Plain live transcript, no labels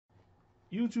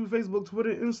YouTube, Facebook,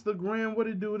 Twitter, Instagram. What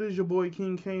it do? It is your boy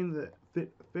King Kane, the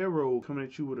Fit Pharaoh, coming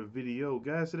at you with a video.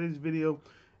 Guys, today's video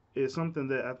is something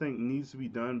that I think needs to be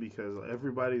done because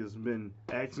everybody has been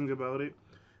asking about it.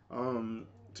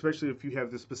 Especially if you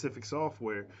have this specific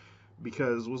software.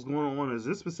 Because what's going on is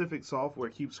this specific software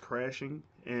keeps crashing,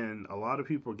 and a lot of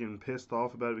people are getting pissed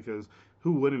off about it because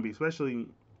who wouldn't be? Especially,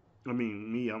 I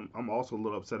mean, me, I'm also a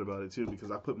little upset about it too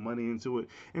because I put money into it,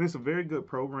 and it's a very good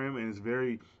program and it's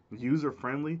very user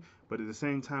friendly, but at the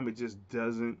same time, it just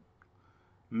doesn't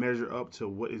measure up to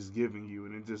what it's giving you,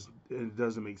 and it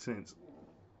doesn't make sense.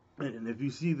 And if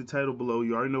you see the title below,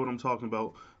 you already know what I'm talking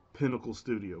about. Pinnacle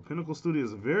Studio. Pinnacle Studio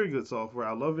is a very good software.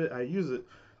 I love it. I use it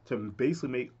to basically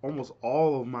make almost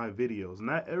all of my videos.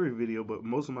 Not every video, but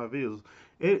most of my videos.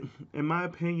 It, in my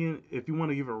opinion, if you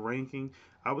want to give a ranking,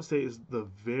 I would say it's the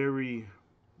very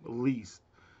least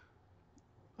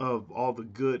of all the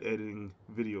good editing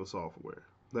video software.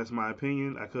 That's my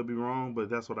opinion. I could be wrong, but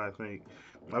that's what I think.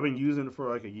 I've been using it for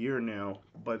like a year now,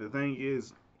 but the thing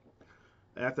is,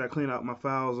 after I clean out my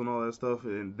files and all that stuff,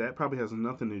 and that probably has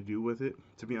nothing to do with it.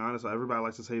 To be honest, everybody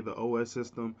likes to say the OS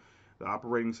system, the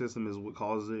operating system is what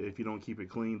causes it. If you don't keep it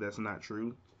clean, that's not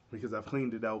true, because I've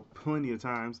cleaned it out plenty of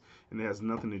times, and it has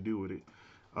nothing to do with it.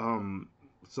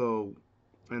 So,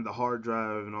 and the hard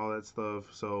drive and all that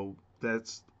stuff. So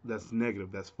that's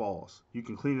negative. That's false. You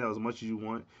can clean it out as much as you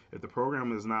want. If the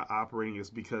program is not operating, it's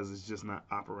because it's just not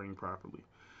operating properly.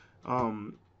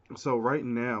 So right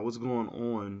now, what's going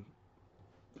on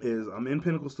is I'm in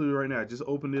Pinnacle Studio right now. I just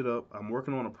opened it up. I'm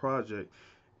working on a project,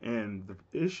 and the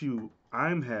issue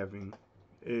I'm having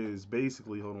is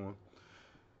basically, hold on,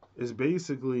 is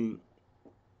basically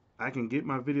I can get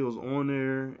my videos on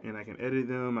there and I can edit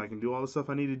them. I can do all the stuff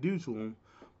I need to do to them,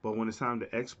 but when it's time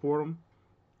to export them,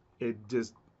 it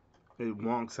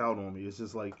wonks out on me. It's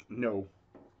just like, no.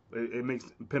 It makes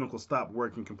Pinnacle stop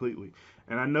working completely.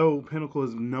 And I know Pinnacle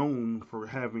is known for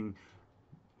having,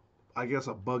 I guess,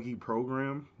 a buggy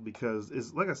program, because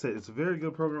it's, like I said, it's a very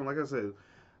good program. Like I said,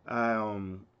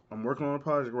 I'm working on a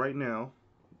project right now,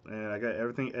 and I got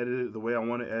everything edited the way I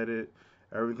want to edit.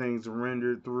 Everything's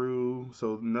rendered through,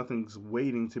 so nothing's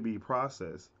waiting to be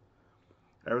processed.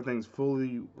 Everything's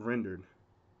fully rendered.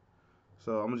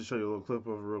 So I'm gonna just show you a little clip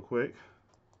of it real quick.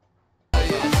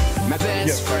 My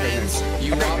best friends,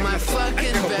 you are my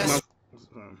fucking best.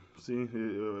 See,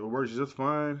 it works just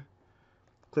fine.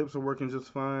 Clips are working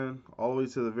just fine, all the way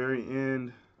to the very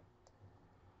end.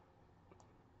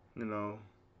 You know,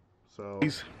 so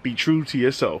please be true to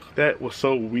yourself. That was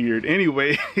so weird.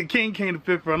 Anyway, King Kane the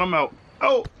fifth round. I'm out.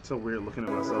 Oh, so weird looking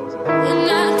at myself.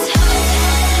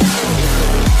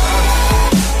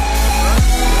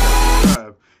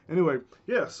 Anyway,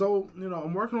 yeah. So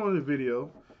I'm working on the video,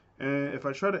 and if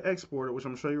I try to export it, which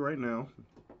I'm gonna show you right now.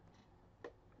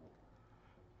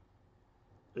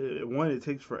 It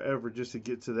takes forever just to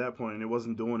get to that point, and it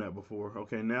wasn't doing that before.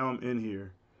 Okay, now I'm in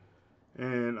here,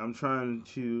 and I'm trying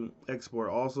to export.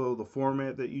 Also, the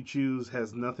format that you choose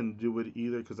has nothing to do with it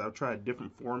either, because I've tried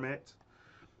different formats,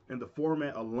 and the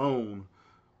format alone,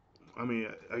 I mean,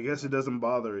 I guess it doesn't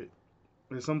bother it.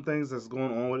 There's some things that's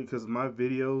going on with it, because my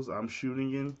videos I'm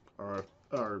shooting in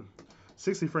are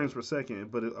 60 frames per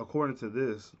second, but according to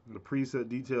this, the preset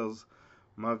details,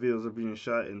 my videos are being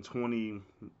shot in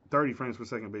 30 frames per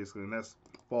second basically, and that's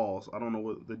false. I don't know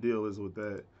what the deal is with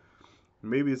that.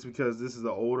 Maybe it's because this is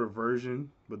the older version,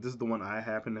 but this is the one I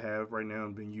happen to have right now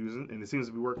and been using, and it seems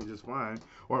to be working just fine,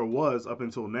 or it was up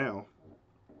until now.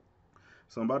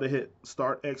 So I'm about to hit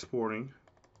start exporting,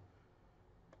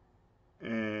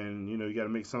 and you got to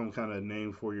make some kind of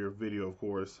name for your video, of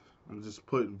course. I'm just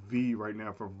put V right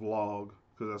now for vlog,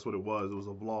 because that's what it was. It was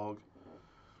a vlog.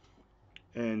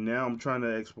 And now I'm trying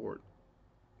to export.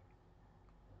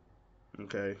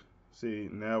 Okay, see,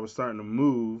 now it's starting to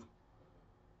move.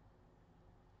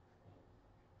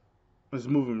 It's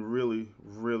moving really,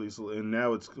 really slow, and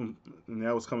now it's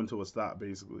coming to a stop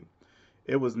basically.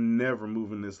 It was never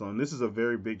moving this slow. This is a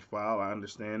very big file, I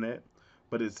understand that,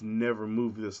 but it's never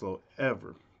moved this slow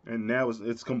ever. And now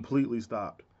it's completely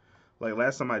stopped. Like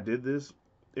last time I did this,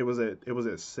 it was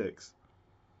at 6,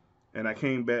 and I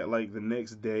came back like the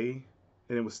next day,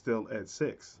 and it was still at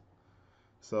 6.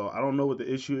 So I don't know what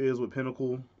the issue is with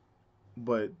Pinnacle,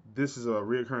 but this is a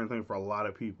recurring thing for a lot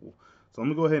of people. So I'm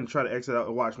gonna go ahead and try to exit out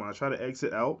and watch. When I try to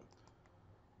exit out,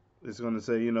 it's gonna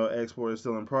say, export is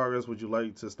still in progress. Would you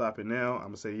like to stop it now? I'm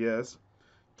gonna say yes.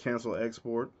 Cancel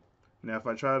export. Now if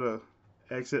I try to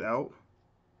exit out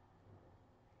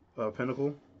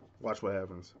Pinnacle, watch what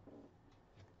happens.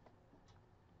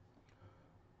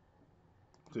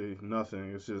 See,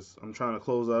 nothing. It's just I'm trying to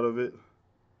close out of it,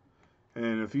 And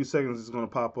in a few seconds, it's going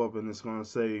to pop up and it's going to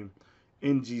say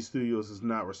NG Studios is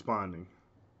not responding.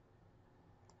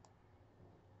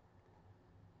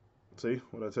 See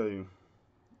what I tell you?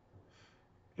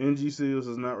 NG Studios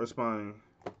is not responding.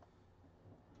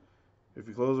 If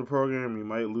you close the program, you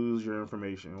might lose your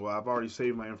information. Well, I've already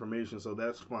saved my information, so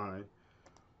that's fine.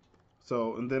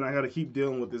 So, and then I got to keep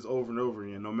dealing with this over and over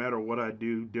again. No matter what I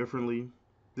do differently,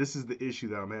 this is the issue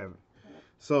that I'm having.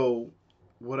 So,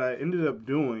 what I ended up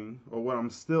doing, or what I'm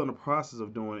still in the process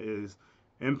of doing, is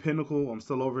in Pinnacle, I'm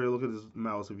still over here, look at this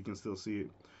mouse if you can still see it,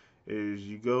 is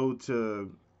you go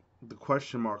to the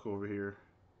question mark over here.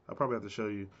 I'll probably have to show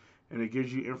you. And it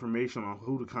gives you information on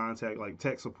who to contact, like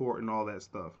tech support and all that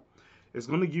stuff. It's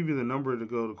going to give you the number to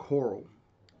go to Coral.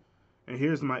 And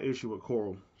here's my issue with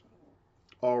Coral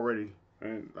already.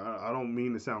 And I don't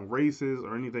mean to sound racist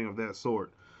or anything of that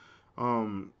sort. I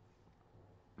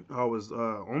was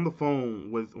on the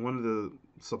phone with one of the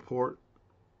support,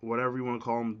 whatever you want to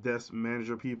call them, desk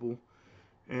manager people.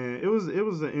 And it was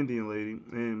an Indian lady.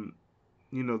 And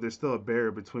you know, there's still a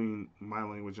barrier between my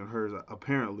language and hers,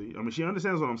 apparently. I mean, she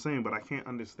understands what I'm saying, but I can't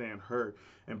understand her.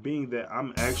 And being that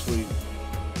I'm actually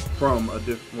from a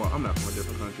different, well, I'm not from a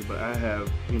different country, but I have,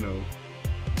 you know,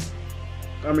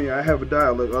 I mean, I have a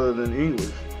dialect other than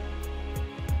English.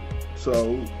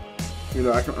 So, you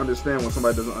know, I can understand when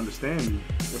somebody doesn't understand me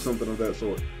or something of that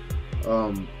sort.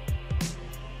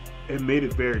 It made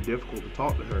it very difficult to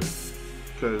talk to her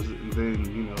because then,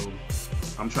 you know,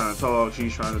 I'm trying to talk,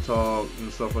 she's trying to talk,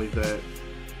 and stuff like that.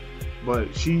 But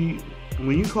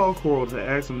when you call Coral to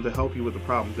ask them to help you with the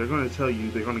problem, they're going to tell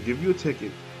you, they're going to give you a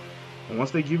ticket. And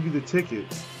once they give you the ticket,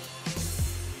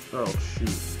 oh shoot.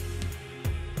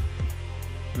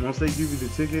 Once they give you the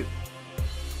ticket,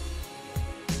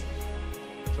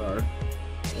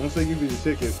 once they give you the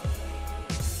ticket,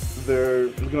 they're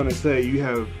going to say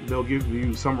they'll give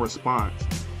you some response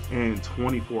in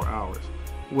 24 hours.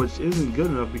 Which isn't good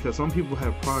enough because some people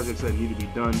have projects that need to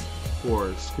be done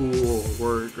for school or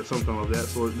work or something of that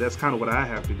sort. That's kind of what I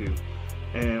have to do.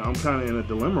 And I'm kind of in a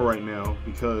dilemma right now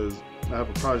because I have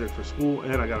a project for school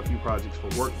and I got a few projects for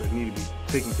work that need to be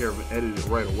taken care of and edited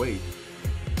right away.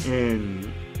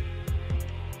 And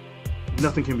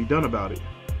nothing can be done about it.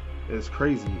 It's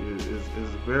crazy.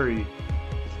 It's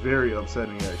very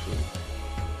upsetting actually.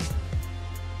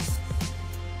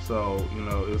 So, you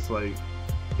know, it's like,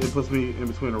 it puts me in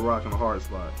between a rock and a hard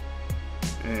spot.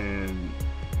 And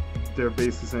they're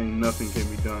basically saying nothing can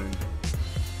be done.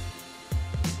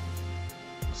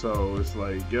 So it's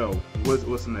like, yo,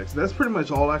 what's next? That's pretty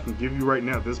much all I can give you right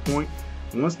now at this point.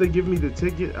 Once they give me the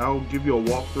ticket, I'll give you a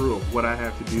walkthrough of what I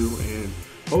have to do, and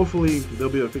hopefully they'll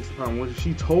be able to fix the problem. What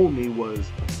she told me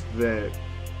was that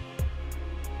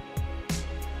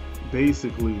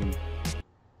basically,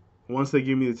 once they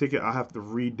give me the ticket, I'll have to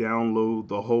re-download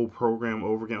the whole program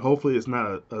over again. Hopefully it's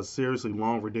not a seriously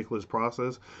long, ridiculous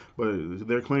process, but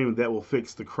they're claiming that will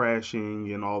fix the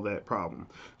crashing and all that problem.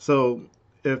 So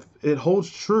if it holds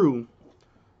true,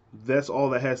 that's all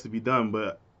that has to be done,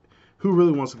 but who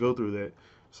really wants to go through that?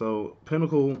 So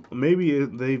Pinnacle, maybe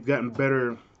they've gotten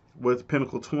better with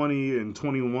Pinnacle 20 and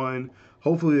 21.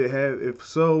 Hopefully they have. If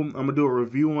so, I'm going to do a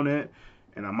review on that.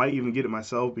 And I might even get it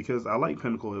myself because I like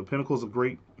Pinnacle. Pinnacle's a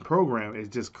great program.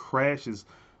 It just crashes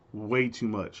way too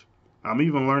much. I'm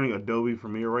even learning Adobe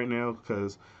Premiere right now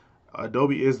because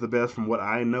Adobe is the best from what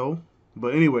I know.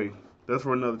 But anyway, that's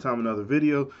for another time, another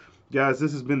video. Guys,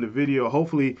 this has been the video.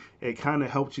 Hopefully it kind of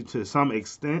helped you to some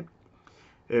extent.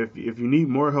 If you need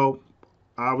more help,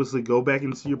 obviously go back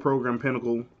into your program,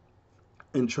 Pinnacle,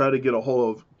 and try to get a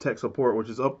hold of tech support, which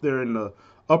is up there in the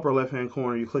upper left hand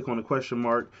corner. You click on the question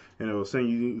mark and it will send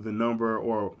you the number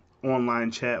or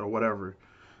online chat or whatever.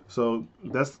 So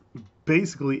that's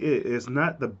basically it. It's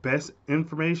not the best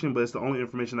information, but it's the only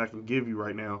information I can give you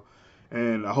right now,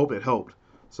 and I hope it helped.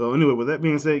 So anyway, with that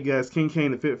being said, guys,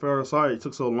 KINGKANE, the PHIT Pharaoh. Sorry it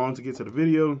took so long to get to the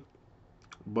video,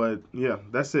 but yeah,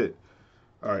 that's it.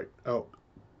 All right, out.